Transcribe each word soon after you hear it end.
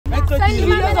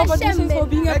auditions for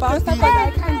being a bouncer, but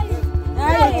I can't.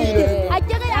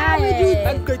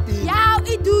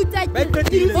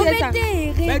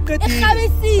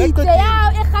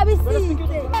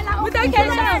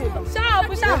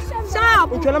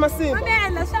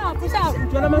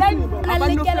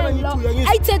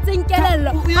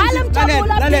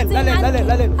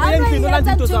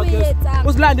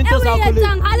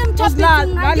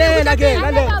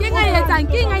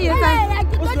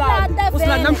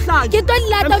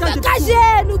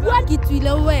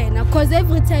 Because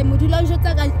every time we do lunch,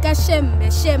 shembe.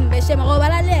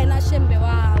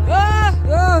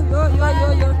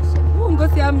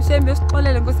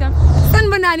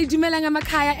 Sanibonani, Dumela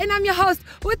Ngamakhaya, and I'm your host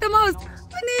with the most,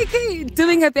 Nikki,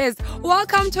 doing her best.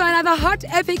 Welcome to another hot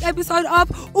epic episode of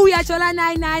Uyajola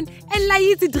 99 and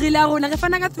Laiti Drilla Rona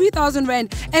Refanaga 3,000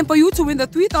 Rand. And for you to win the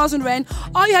 3,000 Rand,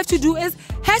 all you have to do is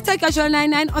hashtag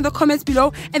Uyajola99 on the comments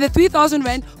below, and the 3,000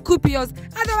 Rand could be yours.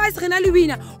 Otherwise, Rena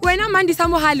Luwina, when I'm Mandi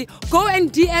Samohali, go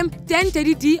and DM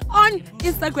Dan30D on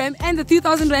Instagram, and the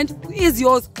 3,000 Rand is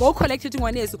yours. Go collect it in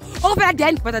one year. Over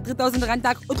Dan, but the 3,000 Rand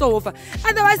tag over.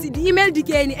 Otherwise, email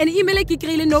DK and email a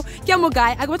Kikri no Kamo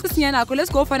guy. I got to see let's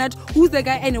go find out who's the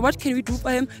guy and what can we do for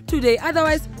him today.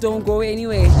 Otherwise, don't go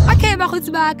anywhere. Okay,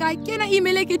 Bakutsbaka, can I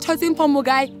email a choosing from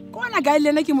guy? Go on a guy,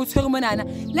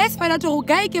 let's find out who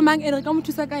guy came and come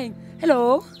to Sakai.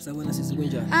 Hello.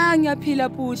 Anya Pila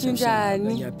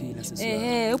Puchinjani.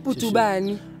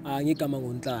 Putubani.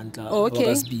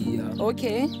 Okay.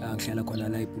 Okay.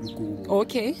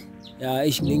 Okay.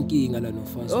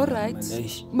 All right.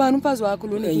 Manumpazo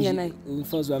akuluni naye.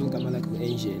 Umfazi wami igama lakhe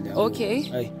Angel. Okay.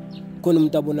 Hayi. Khona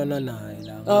umuntu abonana naye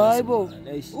la. Hayibo.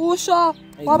 Usho,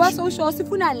 waba sowusho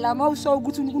sifuna la mawusho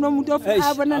ukuthi kunomuntu ofuna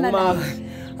abonana naye.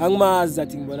 Angimazi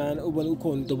athi ngibonana ubona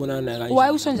ukhona umuntu obonana naye kanje.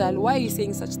 Why usho njalo? Why are you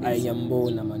saying such things? Hayi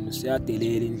ngiyambona man,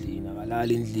 usiyadelela endlini,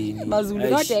 akalala endlini. Mazulu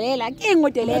ngodelela,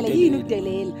 kingodelela yini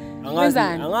ukudelela?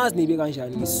 Angazi nibe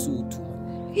kanjani ngeSuthu.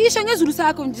 Isho ngezulu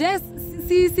sakho nje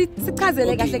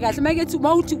sichazele kahle kahle makethi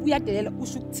mawuthi uyadelela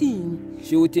usho ukuthini?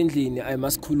 Sho ukuthi endlini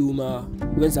ayimasikhuluma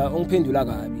wenza ongiphendula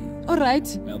kabi. All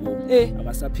right. Yabo.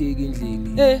 Akasapheki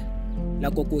endlini.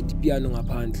 La kokoti piano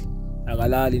ngaphandle.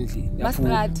 Akalala endlini.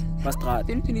 Mastrad.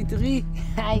 2023.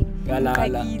 Hayi.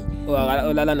 Yalala.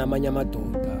 Olala namanye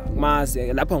amadoda.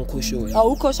 Maze lapha ngikhoshoya.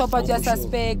 Awukhosho but you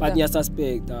suspect. But you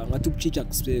suspect ngathi ubuchija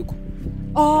kusekho.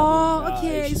 Oh,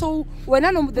 okay. So when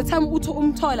I know the time uthi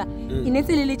umthola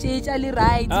inethelele tshetsha li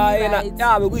right.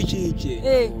 Yena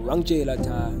kuyitshitshe. Wangitshela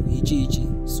tha ngitshitshe.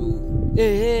 So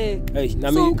hey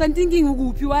nami so kan thinking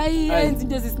ukuphi why yenza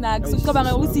into ezisinaki so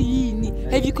ucabanga ukuthi yini,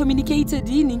 have you communicated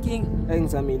yini inking?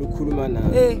 Engizamile ukukhuluma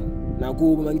naye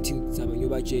nakuba mangithi ngizama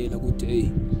ngiyobatshela ukuthi hey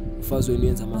ufazi wenu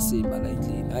yenza amasimba la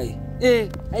endlini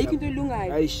ayikho into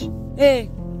elungayo ayish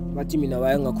bathi mina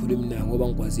wayengakhulumi naye ngoba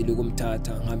ngikwazile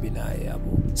ukumthatha ngihambe naye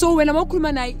yabo. So wena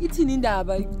mawukhuluma naye ithini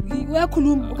indaba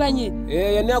uyakhuluma okanye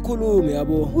yena uyakhuluma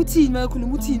yabo. Uthini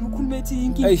mayakhuluma uthini ukhuluma ethi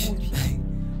inkingi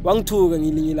wangithuka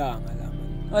ngelinye ilanga la man.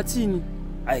 Athini?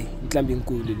 Hayi inhlambi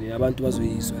enkulu le abantu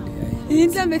bazoyizwa le hayi.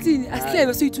 Inhlambi ethini?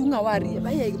 Asihlebe sithi ungawari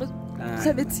bayeke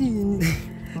bahlebe ethini?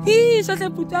 Isho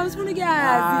hlephuthi wami sifuna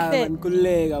ukuyazi hle.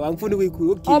 Ngikhululeka bangifuna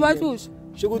ukuyikhulu ukugcina. Abathusho.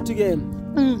 Sho ukuthi ke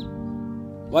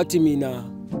wathi mina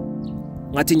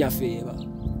ngathi nyafeba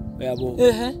uyabo.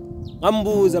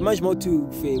 Ngambuza manje mawuthi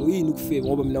ukufeba yini ukufeba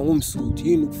ngoba mina ngumSuthu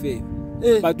yini ukufeba.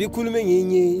 But ikhulume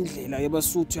ngenye indlela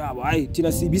yabasuthu yabo hayi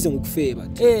thina sibiza ngokufeba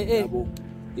yabo.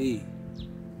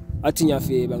 Athi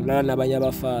nyafeba ngilala nabanye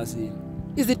abafazi.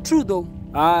 Is it true though?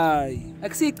 Hayi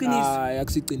akusiqiniso. Hayi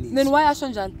akusiqiniso. Then why asho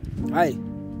njalo? Hayi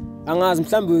angazi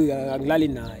mhlambe angilali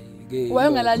naye ke. Why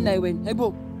ungalali naye wena?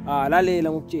 Hayibo.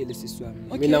 Lalela ngokutshela sisi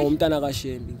wami. Mina ngumntana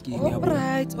kaShembe inkingi yabo.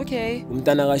 Right, okay.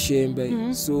 Umntana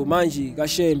kaShembe. So manje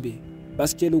kaShembe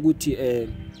basitshela ukuthi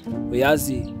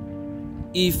uyazi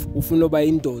if ufuna uba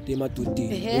indoda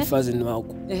emadodeni emfazini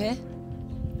wakho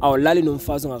awulali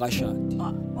nomfazi ongakashadi.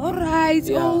 All right.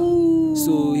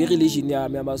 So i-religion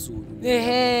yami yamaZulu.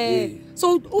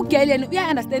 So ugel yena uya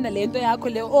understand lento yakho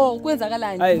le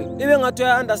kwenzakalani? Hayi ibe ngathi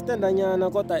uya understand nyana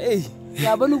kodwa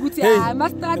yabona ukuthi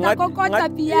mastrata kokota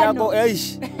piano.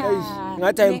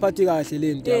 Ngathi ayimphathi kahle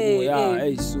lento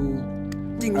yabo. So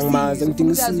angimazi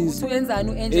ngidingisisa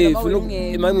wenzani uAngela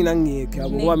bawulungeke mina ngingekho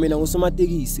yabo ngoba mina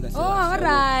ngusomatekisi kahle. All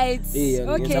right.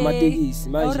 Ngenza amatekisi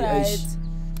manje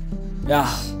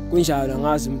kunjalo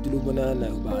ngazi umuntu lobonana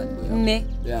naye ubani.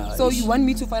 So you want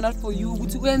me to find out for you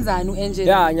ukuthi wenzani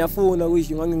uAngela? Ngiyafuna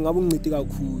ukuthi ngabe ungincidi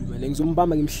kakhulu manje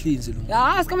ngizombamba ngimhlinze lo.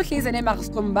 Sikamhlinze nemba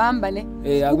sikombamba ne.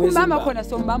 Ukumbamba khona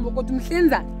sombamba kodwa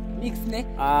umhlinza mix ne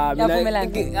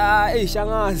mina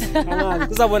shangazi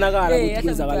kuzabonakala ukuthi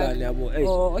kwenzakalani yabo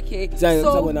oh okay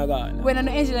kuzabonakala wena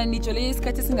no Angela nijole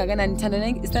isikhathi singakanani thandana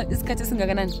isikhathi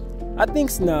singakanani I think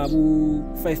sinabu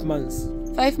 5 months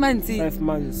 5 months 5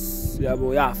 months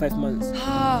yabo 5 months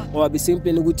ngoba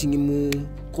besimpeni ukuthi ngimu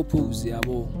propose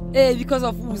yabo because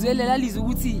of uzelela liza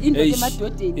ukuthi into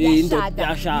emadodeni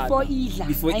yashada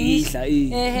before idla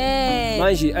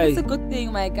manje it's a good thing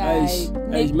my guy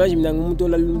manje mina ngumuntu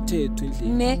olalela umthetho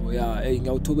endlini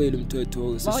ngiyawuthobela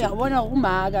umthetho uyabona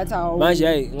umaka thawo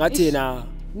manje ngathi na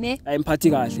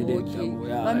ayimphathi kahle le nto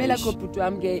mamela gobhuti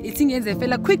wami ke ithi ngenze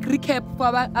fela quick recap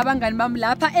for abangani bami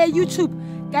lapha YouTube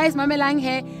guys mamela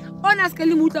ngihe honestly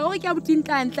limutla o ke abuti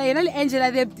inhlanhla yena le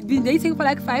Angela they've been dating for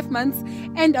like 5 months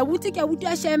and abuti ke abuti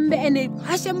ashembe and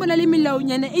ashembe na le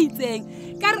milawunyana e itseng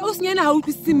kare o senyana ha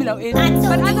utlwi simila o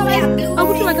but otherwise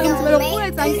abuti batla mtsebelo o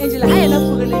etsang Angela ha yena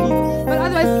foreledi but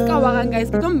otherwise ka wa guys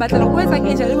ke tombatla o etsang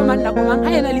Angela le mama nna go mang ha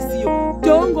yena le siyo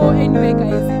don't go anywhere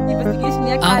guys investigation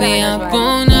ya I'll be up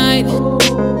all night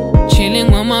chilling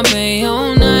with my bae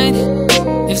all night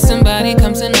if somebody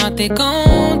comes and out they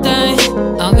gon' die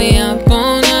I'll be up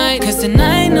all night cause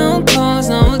tonight no calls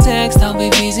no text I'll be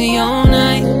busy all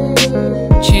night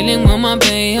chilling with my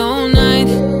bae all night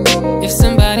if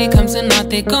somebody comes and out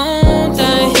they gon'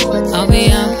 die I'll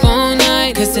be up all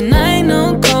night cause tonight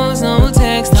no calls no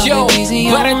text I'll be busy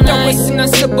all night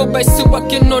By so I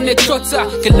can on it trotsa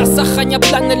Kelasa khanya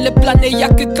plane le plane ya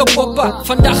ke tlopopa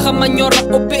Fandaga manyora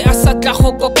ope asatla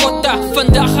go kokota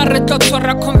Fandaga re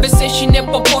tlotsora conversation e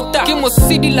popota Ke mo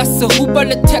sidila sehuba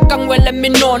le theka ngwele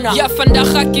menona Ya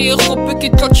fandaga ke gope ke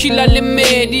tlotshila le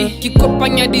medi Ke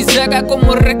kopanya dizega ko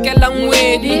mo rekela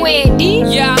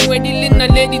ngwedi Ya ngwedi le na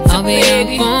le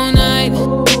ditsedi all night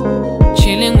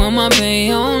chilling with my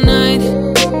bae all night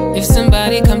If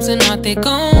somebody comes and out they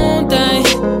gon' die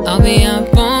I'll be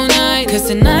up all night cause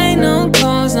tonight no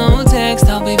calls, no text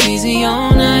I'll be busy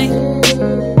all night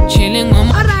Chilling with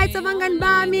my alright abangani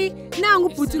bami nangu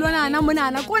bhutulwana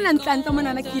namonana kona nhlanhla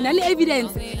monana kina le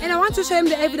evidence and I want to show him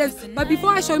the evidence but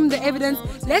before I show him the evidence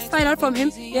let's find out from him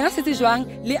yena sithi jwang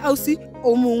le ausi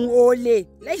omong ole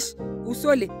leish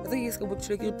usole aziske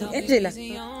botshweke Angela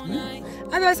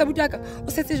aba sabutaka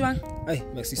usethi jwang ay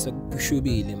masisa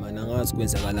kushubile mana ngazi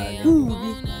kwenzakalani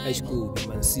ayisikubi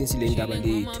man since le ndaba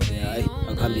lethu hayi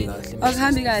akuhambi kahle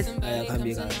akuhambi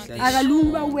kahle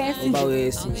akalungu ba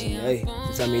wesi nje hayi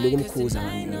sizamile ukumkhuza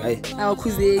ngani hayi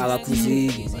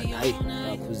akakhuzeki man hayi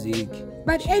akakhuzeki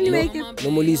but anyway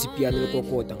noma lizi piano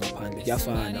lokokota ngaphandle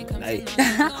kuyafana hayi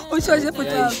ushoje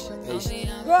photo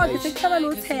go ngithaba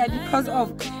lo theya because of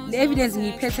the evidence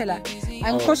ngiphethe la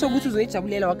angikhosho ukuthi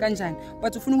uzoyijabulela wa kanjani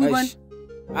but ufuna ukuyibona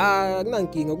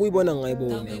kunankinga kuyibona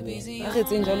ngayibona yabo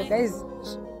akhethe njalo guys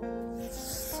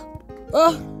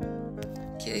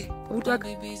okay ubutaka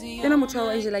tena muthu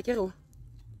wa Angela ke ro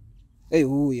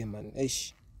uye man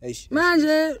eish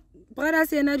manje brother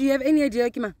sena do you have any idea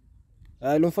kima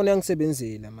lo mfana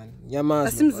yangisebenzela man nyamaza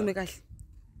asimzume kahle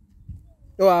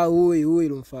uye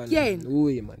lo mfana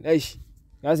uye man eish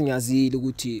yazi ngiyazile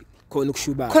ukuthi khona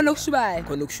ukushubayo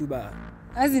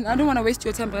as in I don't want to waste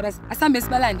your time brothers asambe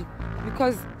sibalandi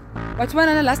because but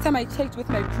when last time I checked with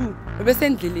my crew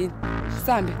bebesendleleni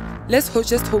sambe let's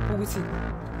just hope ukuthi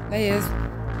yes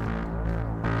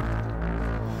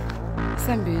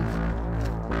sambe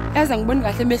yazi ngibona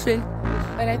kahle emehlweni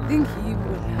but I think he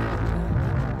will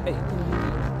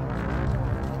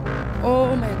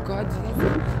oh my god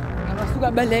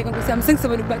ngasuka baleka ngosiyami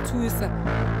sengisebona ukubathusa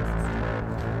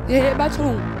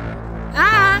bathungu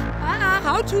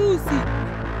how to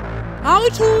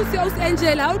see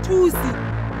Angela how to see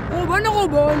ubona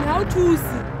how to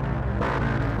see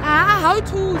how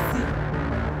to see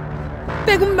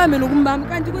beka umbambe nokumbamba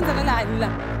kanti kwenzakalani la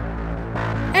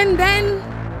and then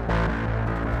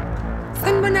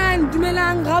sanibonani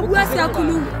dumelanga ngabuya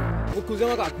siyakhuluma ukhuze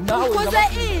ngakho nawe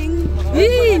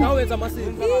yini nawe wenza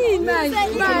amasiko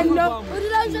manje lo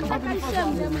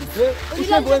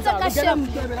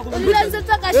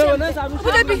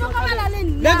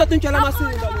lento tintshela amasiko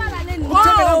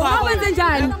wenze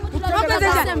njani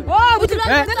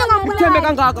uthembe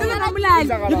kangaka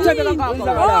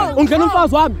ungena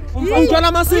umfazi wami ungitshela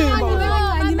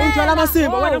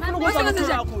amasimba wena ufuna ukwenza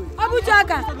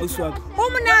abutshaka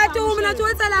umnathi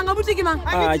wetsalanga abuthiki ma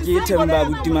ke themba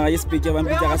butima ye speaker ba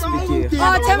mpitsa ka speaker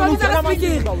themba mpitsa ka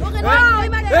speaker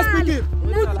speaker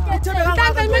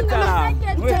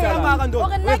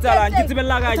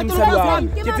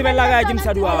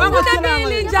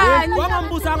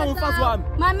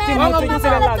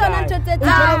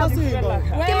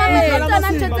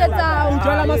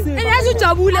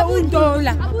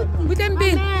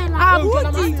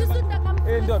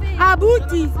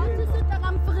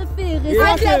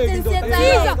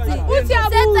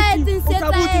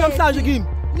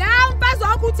Now, pass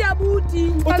on with your booty.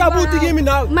 What about kimi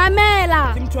now?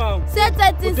 Mamela.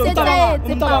 Seta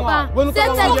papa.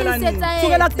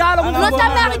 Sukela kudala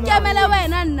unotamela ikemela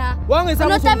wena nna.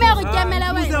 Unotamela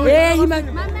ikemela wena.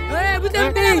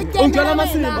 Unjola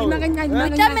masimba.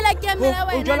 Unotamela ikemela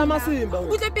wena. Unjola masimba.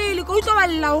 Utepele ko utlo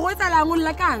balla o etsa lang o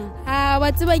lla kang.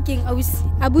 Wa tseba keng ausi.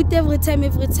 Abute every time a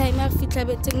fitla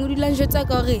bete ngudula njotsa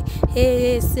ka hore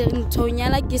se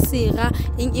ntonyala ke sera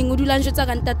ngudula njotsa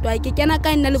ka ntatwa ke kena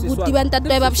ka nna le buti ba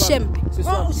ntatwa ba bshembe.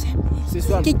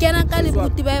 Ke kena ka le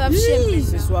buti ba bshembe.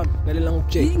 Siswami lalela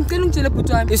ngikutshela. Ngicela ungitshele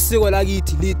bhuti wami. Isiko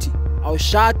lakithi lithi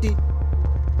awushadi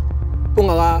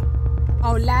ungaka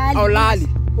awulali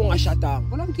ungashadanga.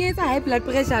 Bona mketsa high blood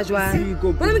pressure jwang.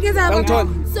 Bona Bona mketsa ba.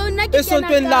 So nna ke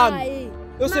esontweni lami.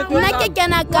 Nna ke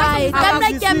kena kae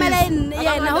kamna kemela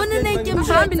yena ho nne ke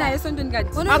mhambi naye esontweni kade.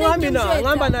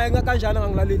 Ngihamba naye ngakanjani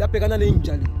ngangilaleli abhekana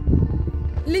nenjali.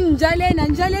 Linjalena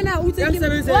uthi linjala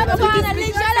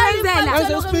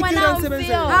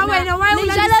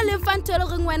le fantolo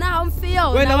ring wena ha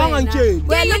umfiyo wena wangangitsheli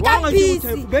wena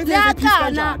wangangitsheli benze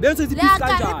iphisi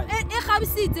kanjani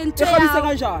ekhabisithe nto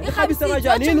ekhabisa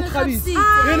kanjani yini ukukhabisa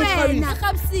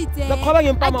ekhabisithe Zakhaba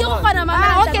ngempama manje akukhona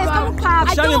mama okay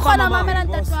sikuqhaba akukhona mama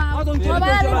ntatwa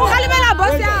ukhalimela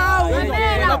boss yawo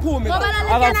wena phume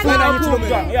akafuna ngithi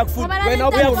umntwana uyakufuna wena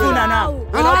uyakufuna na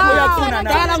wena uyakufuna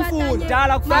na dala ngifuna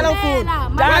dala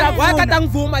wakata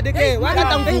ngivuma deke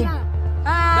wakata ngivuma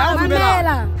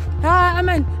Mamela.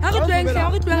 Amen. Akutweng.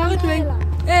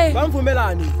 Eh.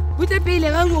 Bamvumelani. Butse pele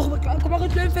ga go ba go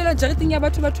tleng fela jareting ya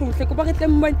batho ba thonhle go ba re tleng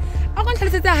mmone. A go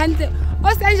ntlhalisetsa hantle. O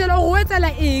se angela go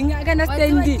wetsela eng a kana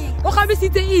standi. O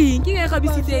gabisitse eng? Ke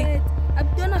gabisitse.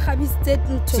 Abdona gabisitse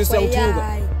ntho ya.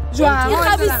 Jwa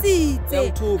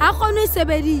gabisitse. Ha gone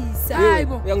sebedisa.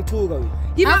 Hayibo. Yangithuka we.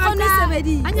 Akone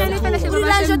sebedisa. Anyane fela sheba.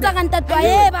 Ula jota ka ntatwa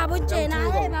baba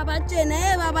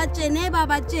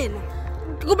tjena.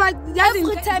 Kuba yazi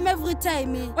every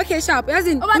time. Okay sharp.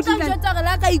 Yazi o batla jota re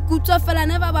la ka ikutswa fela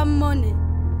ne baba mmone.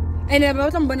 Ene ba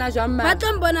batla mbona jwa mma.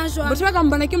 Batla mbona jwa. Batho ba ka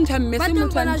mbona ke motho mme se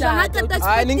motho ntja.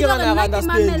 Hayi ningena na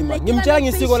understand. Ngimtshela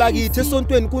ngisiko lakithi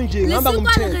esontweni kunje ngihamba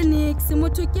ngumthetho.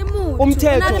 Motho ke motho.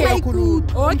 Umthetho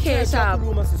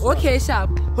uyakhuluma. Okay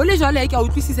sharp. Ho le jwale ke a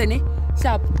utlwisisa ne?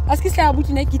 Sharp. Aske sla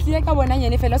buti ne kitlile ka bona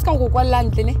nyane fela ska go kwalla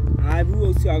ntle ne? Hayi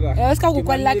buo siaka. Ska go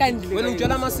kwalla ka ntle. Wena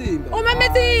ngitshela masimba. O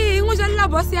mametse ngo jalla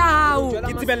boss ya hao.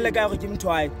 Ke tsibelle ka go ke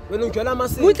mthwaye. Wena ngitshela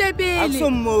masimba. Butle pele.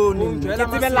 Akusommoni. Ke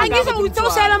tsibelle ka. Angisho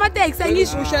utshoshela ama taxi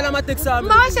angisho. Ushela ama taxi ami.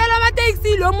 Ma shela ama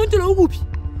taxi lo muntu lo ukuphi?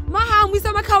 Ma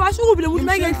hambisa makhawa ashukuphi le muntu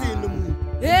mayengendlini.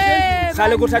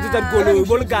 Khale kuthathisa dikolo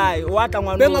bolikayi watla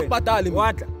ngwana bengakubhatali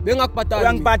watla bengakubhatali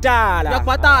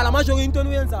uyangibhatala manje into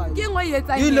uyenzayo ke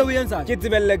ngoyenza yini le uyenzayo ke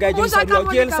tsibelle ka ke msadi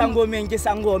ke le sangomeng ke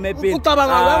sangome pele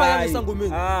ucabanga baba yana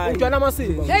sangomeni ujwana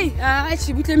masimba hey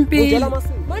achibuhle mpili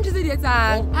manje se di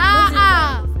etsang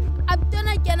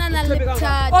abdona kena na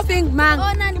lepthat ofing mang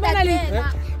ona le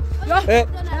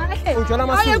ujwana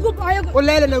masimba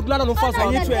ulele nokulala nomfazi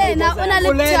wena ona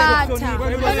lepthat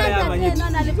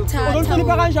ona lepthat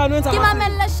uhlonipha kanjani wenza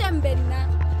kimamela shembe na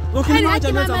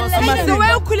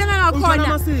wewe ukhuleka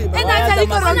ngakhona engathi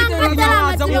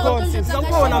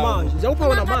ngiyakubona manje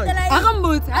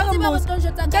akambuthi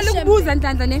cela ukubuza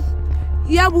Nhlanhla ne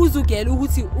iyabuza ugela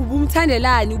ukuthi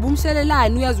ubumthandelani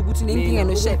ubumshelelani uyazi ukuthi unenkinga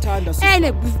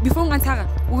noshela before nganthaka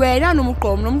wena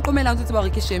nomqomela ukuthi ba re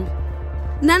ke shembe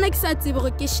nana ke sa tsebe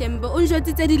gore ke shembe o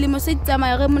njwetsitse dilemo se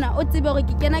tsamaya re mona o tsebe gore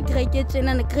ke kena kreke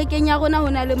tjena ne krekeng ya rona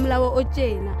hona le molao o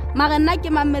tjena mara nna ke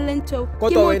mamele ntho ke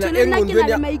motho le nna ke na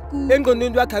le maikutlo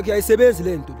engqondweni yakhe ayisebenzi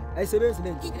lento ayisebenzi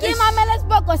lento ke mamele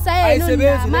siboko sa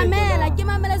yena mamela ke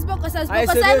mamele siboko sa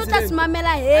yena utla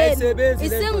simamela yena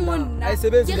iseng monna ke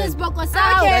re siboko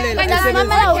sa wena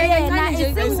mamela wena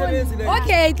iseng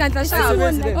okay Nhlanhla ke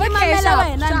mamela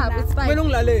wena wena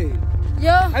ungilalele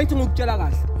yo ayithi ngikutshela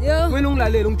kahle wena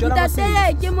ungilalele ngitshela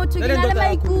masimba ke motho ke na le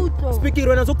maikutlo speaker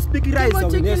wena zokuspeakerize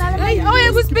wena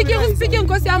oye ku speaking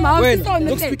nkosi your mouth. Wena, So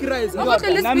don't speak right.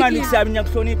 Nama ngisiyami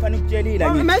ngiyakuhlonipha nikutshelile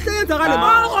ngithi. Mayisenzakala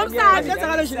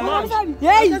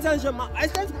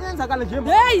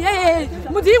Hey.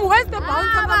 Mudimu, where's the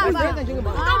bounce?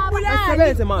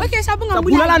 Okay, Shabu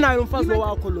ngabulala nayo umfazi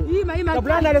wakho lo. Ima.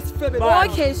 Ngabulala nayo sifebe.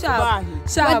 Okay, Shabu.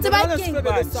 How can I do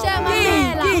chocolate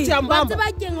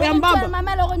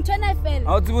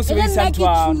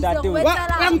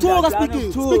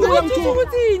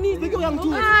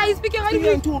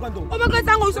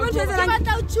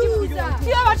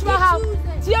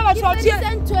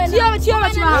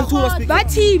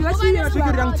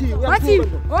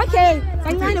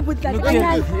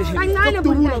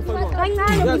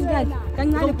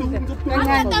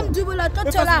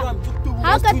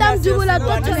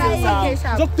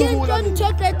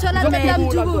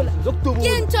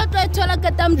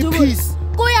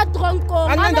Koya tronko.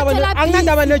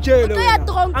 Angandaba nejelo.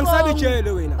 Angisabi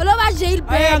jelo wena. Oloba jail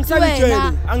bed.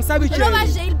 Angisabi jelo.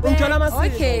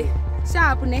 Okay.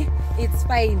 Sharp ne. It's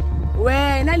fine.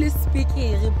 Wena le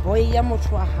speaking boy ya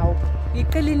motho wa hao.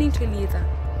 Iqelini into letsa.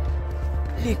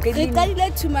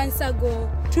 Iqelile 2 months ago.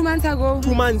 2 months ago.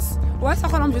 2 months. Wasa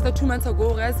khona mjesa 2 months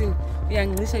ago razini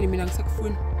uyangisha ni mina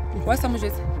ngisakufuna. Wasa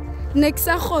mjesa. Next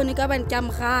khone ka bani ka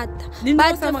mrata.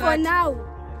 But for now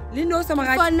Lino sa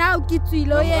magata. For now ke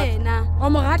tswilo yena. O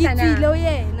mogata na. Ke tswilo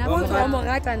yena. O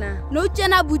mogata na. No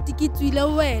tsena buti ke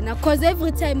tswilo wena cause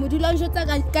every time o dula njotsa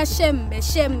ka shembe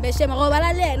go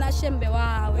bala le yena shembe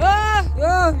wawe.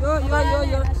 Yo.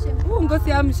 Ngosi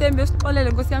yami shembe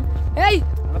sixolele ngosi yami. Hey.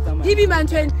 Dibi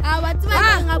mantweni.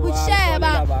 Awatsiba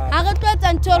ngabusheba.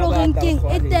 Akaqetsa ntolo ranking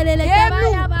etelele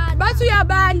tabaya bana. Bathu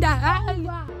yabanda.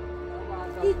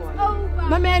 It's over.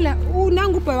 Mamela,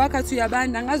 unangubha wakhe athu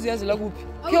yabanda ngazi uyazela kuphi.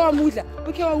 Ke wamudla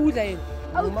yena.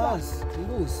 Mbuzi.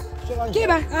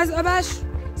 Kiba abasho.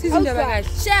 Sizindaba kahle.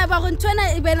 Sheba go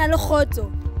ntwana ibena le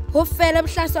khotso. Ho fele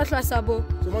bohlaswa bo.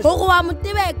 Ho go wa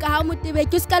motebeka ha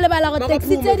motebeke se ka lebala go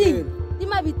taxi tse ding. Di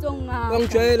mabitsong nga.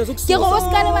 Ngijwayela Ke go se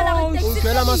ka lebala go taxi.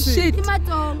 Ngijwayela masiki. Di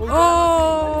matong.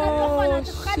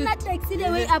 Kana taxi le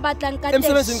we abatlang ka taxi.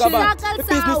 Emsebenzini kabantu.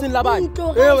 Business in labanye.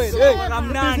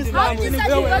 Kamnandi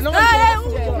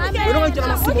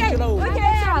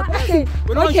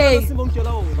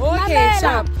Okay,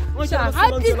 sharp.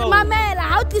 How did Mamela?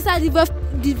 How did I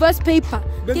divorce paper?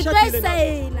 Did I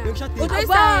say na?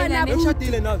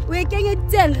 We can get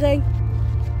 10 ring.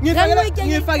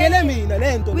 Ngifakele mina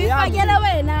lento yami. Ngifakele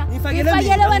wena.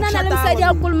 Ngifakele wena na lemsadi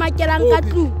ya kulmakela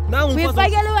nkatlu.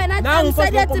 Ngifakele wena na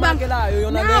lemsadi ya tsibang.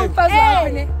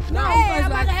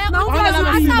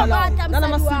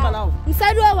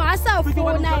 Msadi wa asa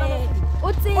ufona eh.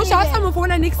 O shasa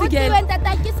mfona niksi gel. Wena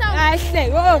tatakisa.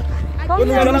 Ahle. Oh.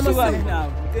 Wena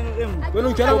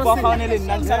ungitshela kwafanele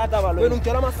nina ngisanata balo. Wena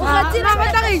ungitshela masiko.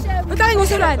 Utaki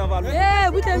ngoselwana.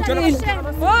 Butemthini.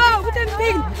 Oh,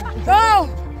 butemthini. Oh.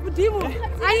 Dimu,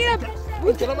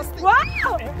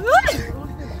 wow!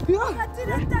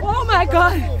 Oh my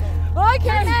God!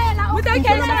 Okay,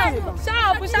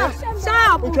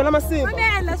 sharp. Ungitshela masimba.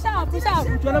 Mamela, sharp.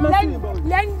 Ungitshela masimba.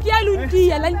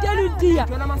 Lantialuntia.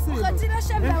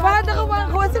 Father,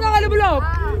 what's the block?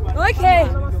 Okay.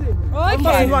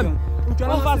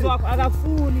 Umfazi wakho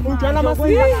akafuni. Ungitshela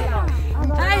masimba.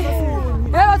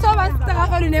 Hey, what's over?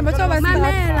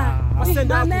 Mamela.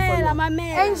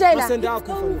 Angela.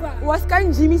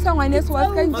 Waskanjimisa ngwanesi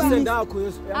waskanjimisa. Masendakho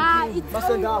yesu.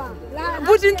 Masendakho.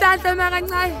 Buthi inhlanhla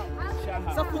makancane.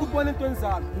 Safuna ukubona into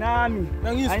enzalo. Nami.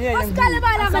 Angizwe. Asikale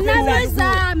bala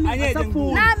namezami.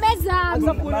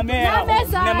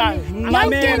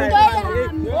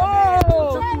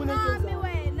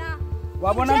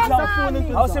 Wabona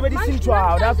mhlawumbe awusebenzisa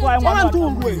intshwayo that's why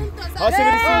Ngiyantungu wena.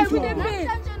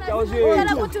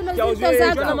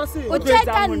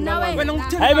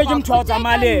 Hayibe ke umthwalo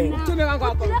zamale.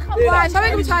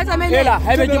 Shabe ngimthwala zamale. Ela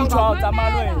hayibe ke umthwalo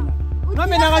zamale wena.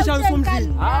 Nami mina kanjani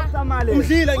somdlili? Zamale.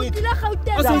 Umdlila ngithi.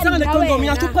 Asenzanga necondom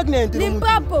yathi pregnant.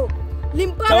 Limpopo.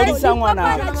 Tlaudisa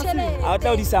ngwana.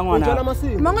 Tlaudisa ngwana. Ungitshela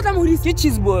masimba. Mangota modisi. Ke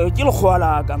cheese boy ke le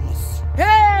khwala ka mos.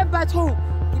 Hey batho.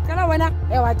 Ikala wena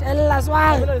wa tella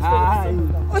swang.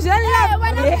 O jella.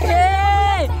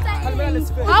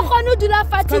 Ha khona dula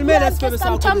fathi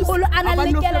samthambolo ana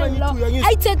lekelelo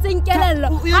a itsetseng kelelo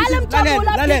ha le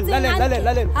mthambolo lalela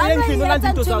ayengifini ulanda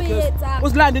into zakhe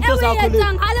uzilanda into zakho le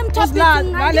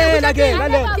lalela ke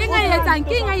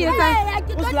Kinga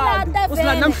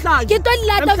uzilanda namhlanje ke to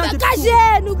lata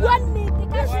kajenu kwa nnete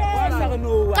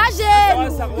kajenu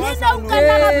nina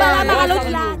ukana ba magalo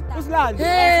dilata uzilanda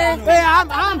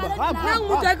hamba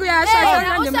Nangumutako ya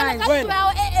shaya ngemali.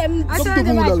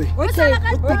 uzodubula we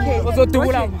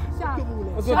Uzodubula.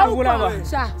 Uzotubula ba?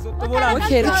 Sha. Uzotubula.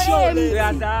 Okay.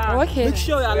 Uyada. Okay. Make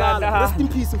sure uyalala. Rest in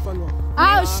peace mfana.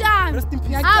 Aw Sham. Rest in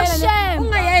peace. Aw Sham.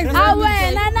 Ungayenzi.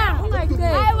 Awena na.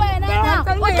 Awena na.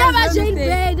 Utaba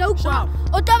jinbede ukwa.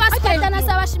 Utaba sikhatana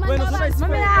sabashimana.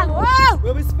 Mamelang.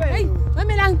 Where is fair? Hey,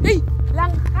 mamelang. Hey,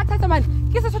 lang athatha mani.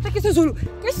 Ke Sesotho ke Sezulu.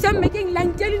 Ke Sham making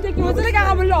lang tell into ke motsele ka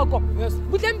ga boloko.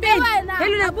 Butlempeng.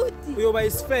 Wena abuti. Uyoba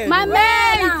is fair.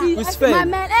 Mamela. It's fair.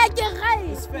 Mamela ke right.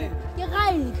 It's fair. Ke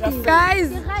right. Guys,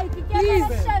 Please.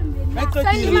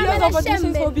 thank you for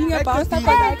auditions for being a bouncer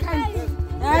because I can't.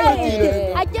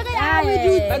 Akere ya o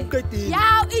idutse. Ya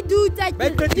o idutse.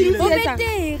 O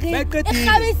betere.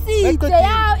 Ekhabisitse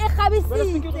ya o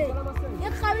ekhabisitse.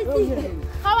 Ekhabisitse.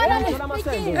 Khawana le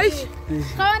speaking.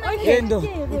 Khawana le speaking.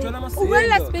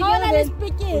 Uwela speaking. Khawana le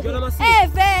speaking.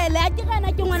 Vele akere na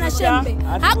ke ngwana Shembe.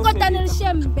 Ha kotane le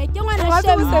Shembe. Ke ngwana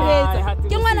Shembe.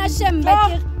 Ke ngwana Shembe.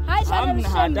 Hi Shembe.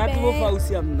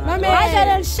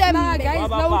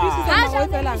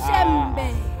 Shembe.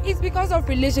 It's because of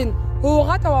religion.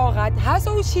 Religion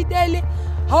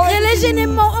is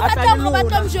more of a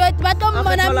tom joet, but on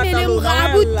Monamil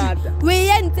Rabuti. We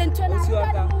ain't in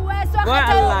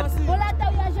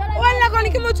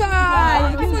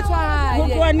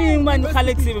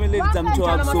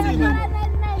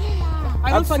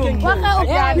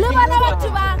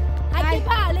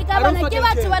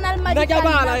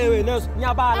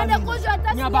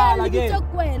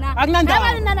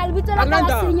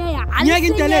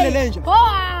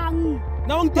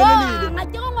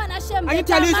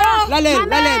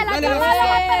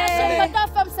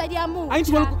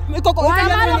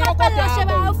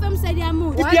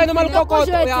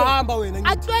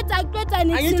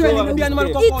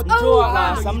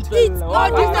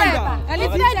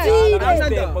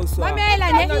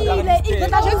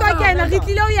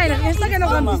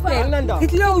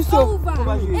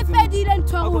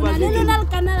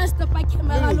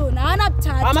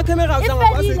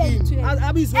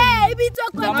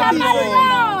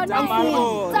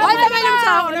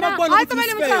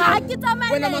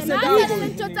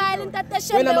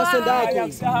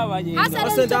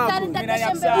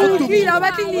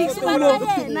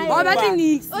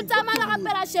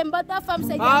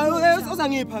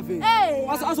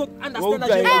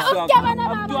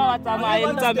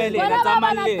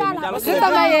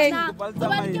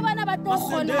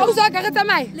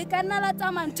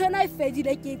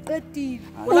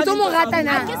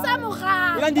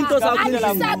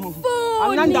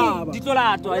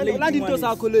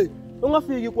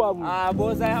ungafiki kwami.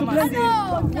 Boza yama.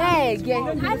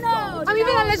 I'm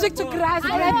even allergic to grass.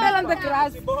 When I fell on the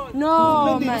grass.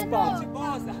 No, man.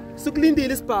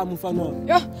 Sukulindile spam mfana wami.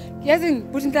 Yo, yazi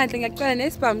ngibuthi inhlanhla ngiyacela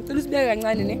nespam. Cela usibeke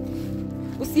kancane ne.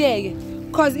 Usiyeke.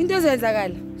 Cause into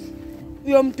ezenzakala.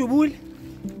 Uyomdubula.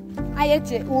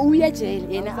 Ayeje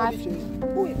uyejele yena afi.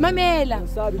 Mamela.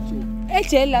 Sabi nje.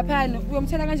 Ejele lapha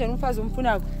uyomthela kanjani umfazi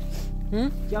omfunako?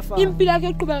 Impilo yakhe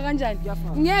iqhubeka kanjani?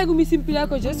 Ngeke umisa impilo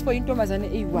yakho just for intombazane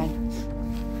eyi1.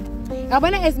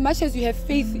 Yabona, as much as you have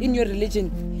faith in your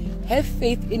religion, have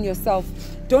faith in yourself.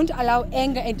 Don't allow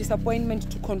anger and disappointment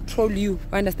to control you.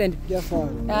 Understand?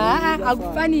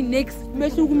 Akufani next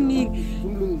mehlu kumniki.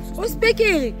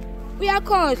 Uspekeri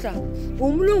uyakhohla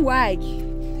umlungu wakhe.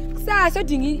 Kusasa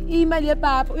odinga imali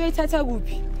yepapa uyayithatha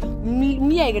kuphi?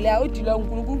 Umyeke la odila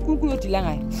uNkulunkulu odila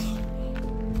ngayo.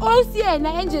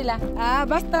 Osiyena Angela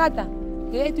bastrata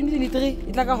 2023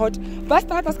 itlaka hot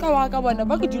bastrata ska wa ka bona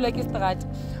ba go dula ke strata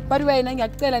but wena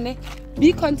ngiyacela ne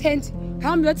be content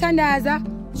hamba uyothandaza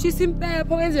shisa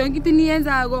impepho wenze yonke into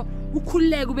niyenzako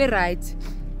ukhululeke ube right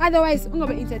otherwise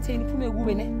ungabe entertain uphume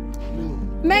kube ne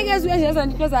mengeze uyenza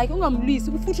into zakhe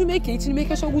ungamlwisi ufuthi umegate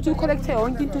make sure ukuthi ucorrect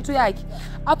yonke intuthu yakhe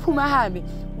aphuma ahambe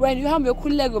wena uhamba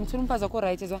uyokhululeka umthola umfazi wakho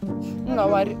right ezwa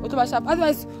ungawari utoba sharp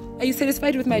otherwise are you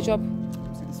satisfied with my job?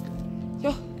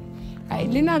 Yo,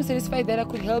 I'm satisfied that I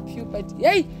could help you, but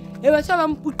hey, what's up?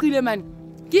 I'm pushing man.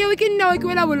 We can know you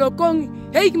will have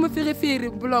hey,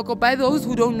 by those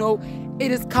who don't know,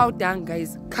 it is countdown,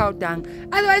 guys. Countdown.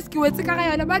 Otherwise, but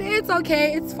it's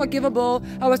okay. It's forgivable.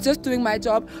 I was just doing my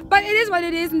job, but it is what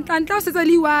it is.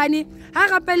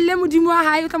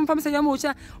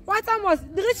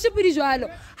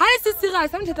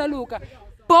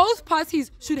 Both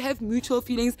parties should have mutual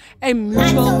feelings and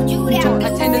mutual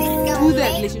attendance to the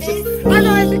relationship.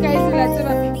 Otherwise, the guys will like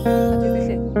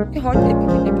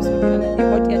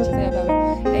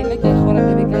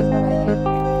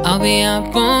I'll be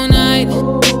up all night,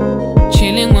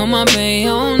 chilling with my bae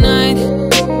all night.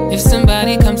 If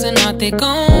somebody comes and out, they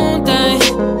gon' die.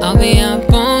 I'll be up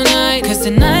all night, cause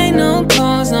tonight no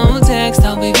calls, no text.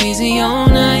 I'll be busy all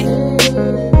night,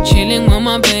 chilling with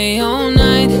my bae all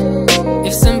night.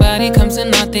 If comes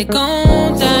and not they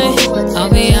gon' die. I'll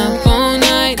be up all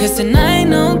night, cause tonight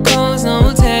no calls,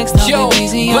 no text. I'll be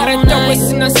busy all night.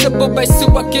 Sina sebo by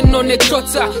suwa kinone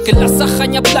trotsa. Kila sa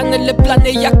kanya plane le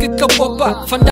plane ya ke kapopa.